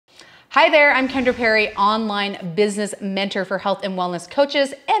Hi there, I'm Kendra Perry, online business mentor for health and wellness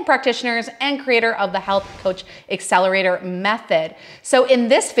coaches and practitioners and creator of the Health Coach Accelerator method. So in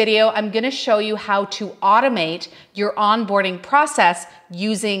this video, I'm gonna show you how to automate your onboarding process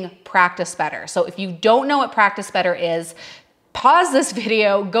using Practice Better. So if you don't know what Practice Better is, pause this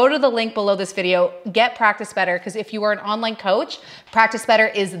video, go to the link below this video, get Practice Better, because if you are an online coach, Practice Better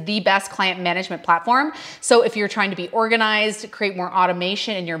is the best client management platform. So if you're trying to be organized, create more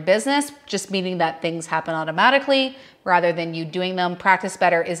automation in your business, just meaning that things happen automatically rather than you doing them, Practice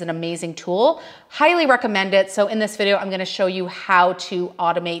Better is an amazing tool. Highly recommend it. So in this video, I'm gonna show you how to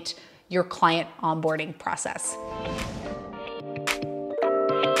automate your client onboarding process.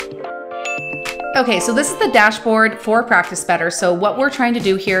 Okay, so this is the dashboard for Practice Better. So what we're trying to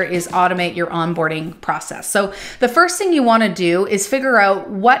do here is automate your onboarding process. So the first thing you want to do is figure out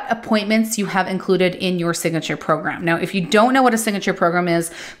what appointments you have included in your signature program. Now, if you don't know what a signature program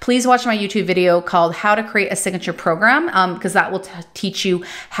is, please watch my YouTube video called How to Create a Signature Program, because that will teach you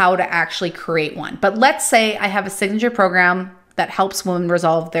how to actually create one. But let's say I have a signature program that helps women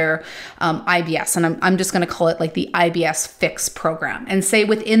resolve their IBS. And I'm just going to call it like the IBS Fix program. And say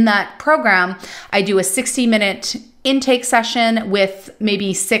within that program, I do a 60-minute intake session with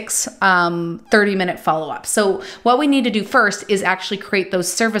maybe 6 30-minute follow-ups. So what we need to do first is actually create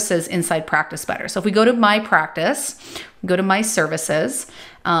those services inside Practice Better. So if we go to My Practice, go to My Services,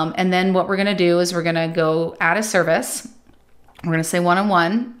 and then what we're going to do is we're going to go add a service. We're going to say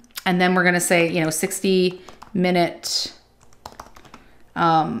one-on-one, and then we're going to say, 60-minute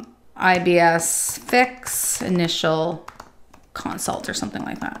IBS Fix initial consult or something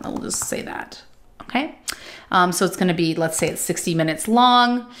like that. We'll just say that. Okay. So it's going to be, let's say it's 60 minutes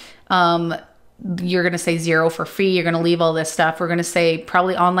long. You're going to say 0 for free. You're going to leave all this stuff. We're going to say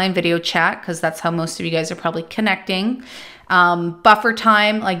probably online video chat, because that's how most of you guys are probably connecting. Buffer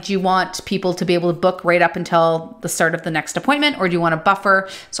time, like, do you want people to be able to book right up until the start of the next appointment, or do you want to buffer?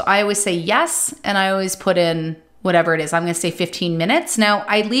 So I always say yes, and I always put in whatever it is. I'm going to say 15 minutes. Now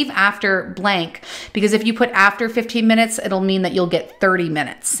I leave after blank, because if you put after 15 minutes, it'll mean that you'll get 30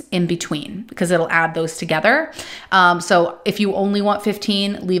 minutes in between, because it'll add those together. So if you only want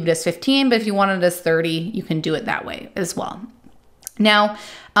 15, leave it as 15, but if you want it as 30, you can do it that way as well. Now,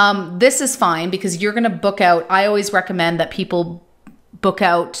 this is fine because you're going to book out. I always recommend that people book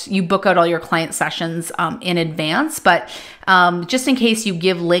out all your client sessions in advance, but just in case you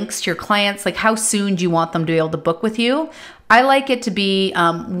give links to your clients, like how soon do you want them to be able to book with you? I like it to be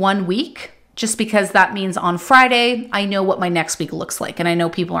 1 week, just because that means on Friday, I know what my next week looks like, and I know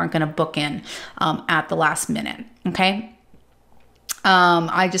people aren't going to book in at the last minute. Okay.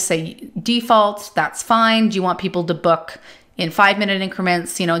 I just say default, that's fine. Do you want people to book in 5-minute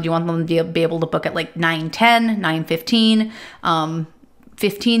increments? Do you want them to be able to book at like 9:10, 9:15,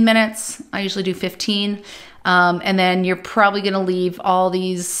 15 minutes. I usually do 15. And then you're probably going to leave all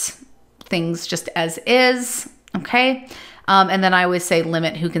these things just as is. Okay. And then I always say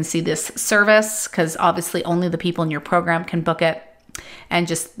limit who can see this service, because obviously only the people in your program can book it, and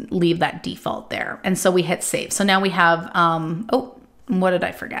just leave that default there. And so we hit save. So now we have, oh, what did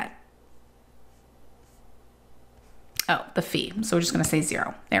I forget? Oh, the fee. So we're just going to say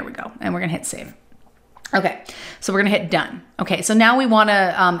 0. There we go. And we're going to hit save. Okay, so we're gonna hit done. Okay, so now we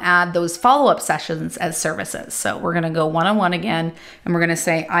wanna add those follow-up sessions as services. So we're gonna go one-on-one again, and we're gonna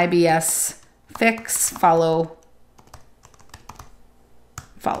say IBS Fix follow-up,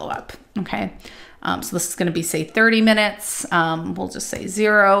 okay? So this is gonna be, say, 30 minutes. We'll just say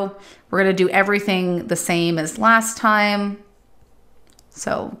 0. We're gonna do everything the same as last time.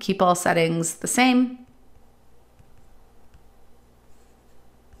 So keep all settings the same.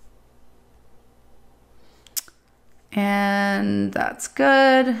 And that's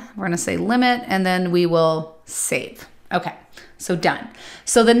good. We're going to say limit, and then we will save. Okay, so done.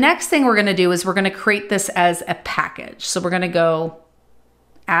 So the next thing we're going to do is we're going to create this as a package. So we're going to go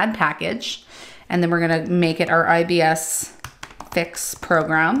add package, and then we're going to make it our IBS Fix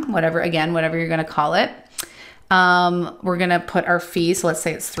program, whatever you're going to call it. We're going to put our fee. So let's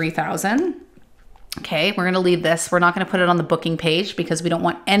say it's $3,000. Okay, we're going to leave this. We're not going to put it on the booking page, because we don't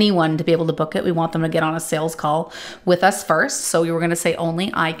want anyone to be able to book it. We want them to get on a sales call with us first. So we were going to say only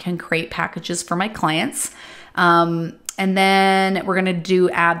I can create packages for my clients. And then we're going to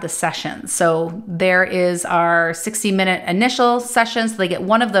add the sessions. So there is our 60-minute initial session. So they get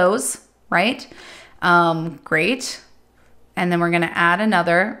one of those, right? Great. And then we're going to add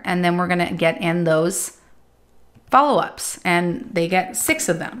another, and then we're going to get in those follow-ups, and they get 6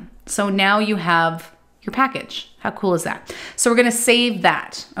 of them. So now you have your package. How cool is that? So we're going to save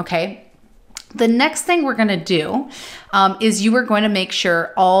that. Okay. The next thing we're going to do is you are going to make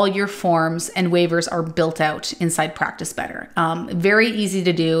sure all your forms and waivers are built out inside Practice Better. Very easy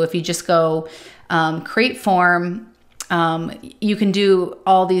to do. If you just go create form, you can do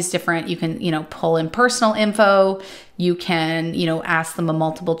all these different, you can, pull in personal info. You can, ask them a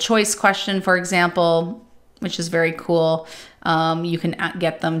multiple choice question, for example, which is very cool. You can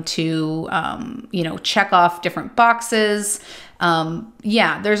get them to, check off different boxes.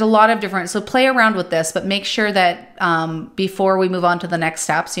 There's a lot of different, so play around with this, but make sure that before we move on to the next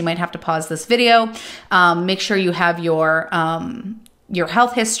steps, you might have to pause this video. Make sure you have your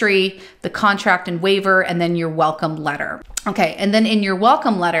health history, the contract and waiver, and then your welcome letter. Okay, and then in your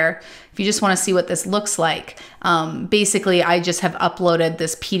welcome letter, if you just want to see what this looks like, basically I just have uploaded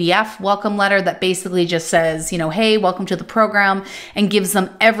this PDF welcome letter that basically just says, hey, welcome to the program, and gives them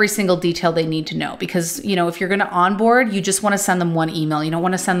every single detail they need to know. Because, if you're going to onboard, you just want to send them one email. You don't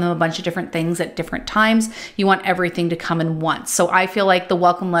want to send them a bunch of different things at different times. You want everything to come in once. So I feel like the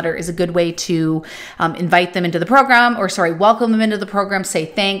welcome letter is a good way to invite them into the program, welcome them into the program, say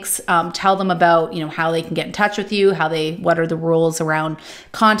thanks, tell them about, how they can get in touch with you, what are the rules around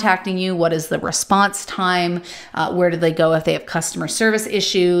contacting you, what is the response time, where do they go if they have customer service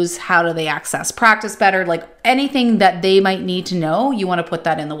issues, how do they access Practice Better, like anything that they might need to know, you want to put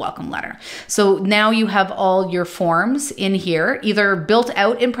that in the welcome letter. So now you have all your forms in here, either built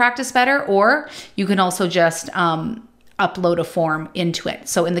out in Practice Better, or you can also just upload a form into it.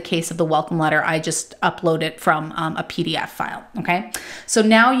 So in the case of the welcome letter, I just upload it from a PDF file. Okay. So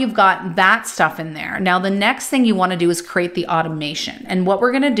now you've got that stuff in there. Now the next thing you want to do is create the automation. And what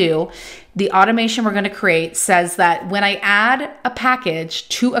we're going to do, the automation we're going to create says that when I add a package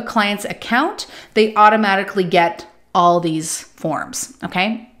to a client's account, they automatically get all these forms.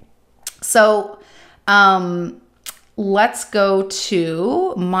 Okay. So, let's go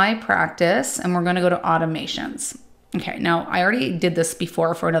to my practice and we're going to go to automations. Okay, now I already did this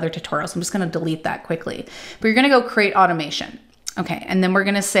before for another tutorial, so I'm just going to delete that quickly. But you're going to go create automation. Okay, and then we're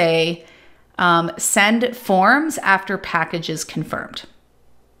going to say send forms after package is confirmed.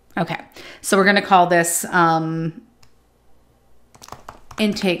 Okay, so we're going to call this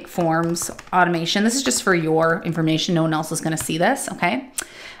intake forms automation. This is just for your information. No one else is going to see this, okay?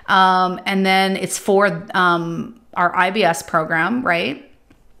 And then it's for our IBS program, right?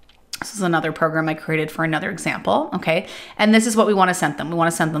 This is another program I created for another example, okay? And this is what we want to send them. We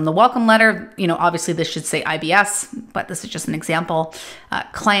want to send them the welcome letter. Obviously this should say IBS, but this is just an example.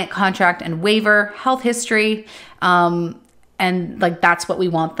 Client contract and waiver, health history, and that's what we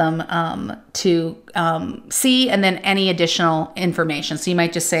want them to see, and then any additional information. So you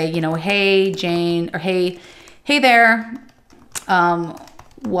might just say, hey Jane, or hey there,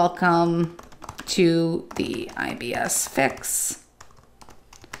 welcome to the IBS fix.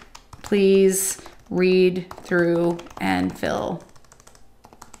 Please read through and fill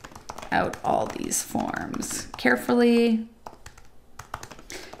out all these forms carefully.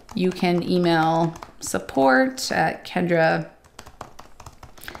 You can email support at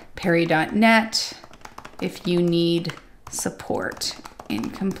kendraperry.net if you need support in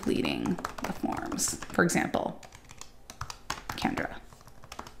completing the forms. For example, Kendra.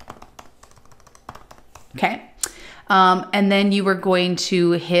 Okay. And then you are going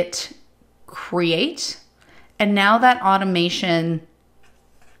to hit create. And now that automation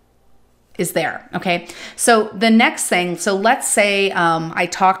is there. Okay. So the next thing, so let's say I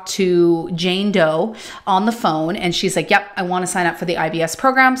talked to Jane Doe on the phone and she's like, yep, I want to sign up for the IBS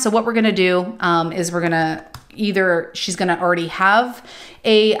program. So what we're going to do is we're going to she's going to already have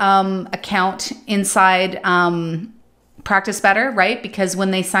a account inside Practice Better, right? Because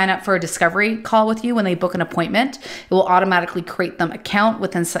when they sign up for a discovery call with you, when they book an appointment, it will automatically create them account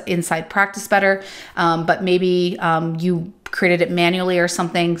within inside Practice Better. But maybe you created it manually or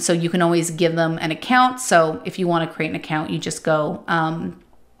something, so you can always give them an account. So if you want to create an account, you just go,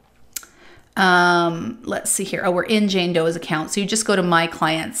 let's see here. Oh, we're in Jane Doe's account. So you just go to My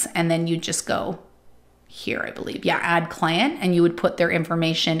Clients and then you just go here, I believe. Yeah, add client, and you would put their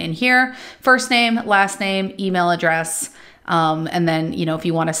information in here, first name, last name, email address, and then, if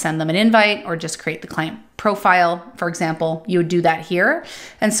you want to send them an invite or just create the client profile, for example, you would do that here.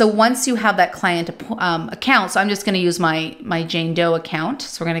 And so once you have that client account, so I'm just going to use my Jane Doe account.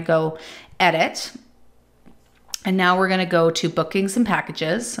 So we're going to go edit, and now we're going to go to bookings and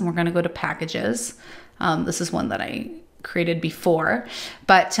packages, and we're going to go to packages. This is one that I created before,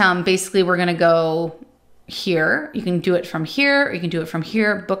 but basically we're going to go here. You can do it from here, or you can do it from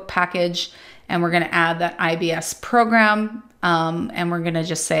here, book package, and we're going to add that IBS program, and we're going to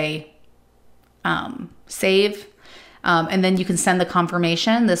just say save. And then you can send the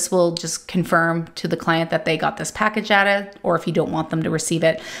confirmation. This will just confirm to the client that they got this package added, or if you don't want them to receive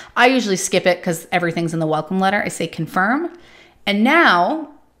it. I usually skip it because everything's in the welcome letter. I say confirm. And now,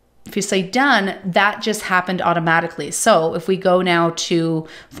 if you say done, that just happened automatically. So if we go now to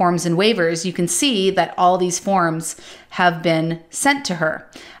forms and waivers, you can see that all these forms have been sent to her.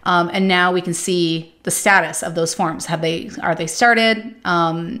 And now we can see the status of those forms. Are they started?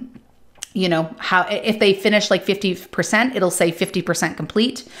 You know, how, if they finish like 50%, it'll say 50%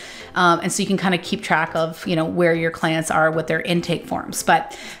 complete. And so you can kind of keep track of, you know, where your clients are with their intake forms.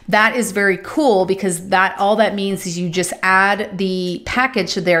 But that is very cool because all that means is you just add the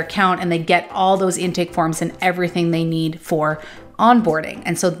package to their account and they get all those intake forms and everything they need for onboarding.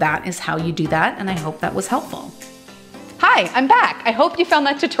 And so that is how you do that. And I hope that was helpful. Hi, I'm back. I hope you found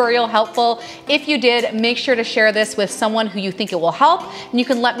that tutorial helpful. If you did, make sure to share this with someone who you think it will help. And you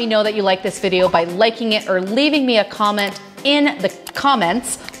can let me know that you like this video by liking it or leaving me a comment in the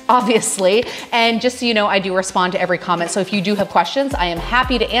comments, obviously. And just so you know, I do respond to every comment. So if you do have questions, I am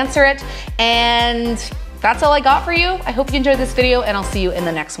happy to answer it. And that's all I got for you. I hope you enjoyed this video and I'll see you in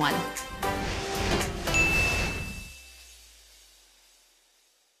the next one.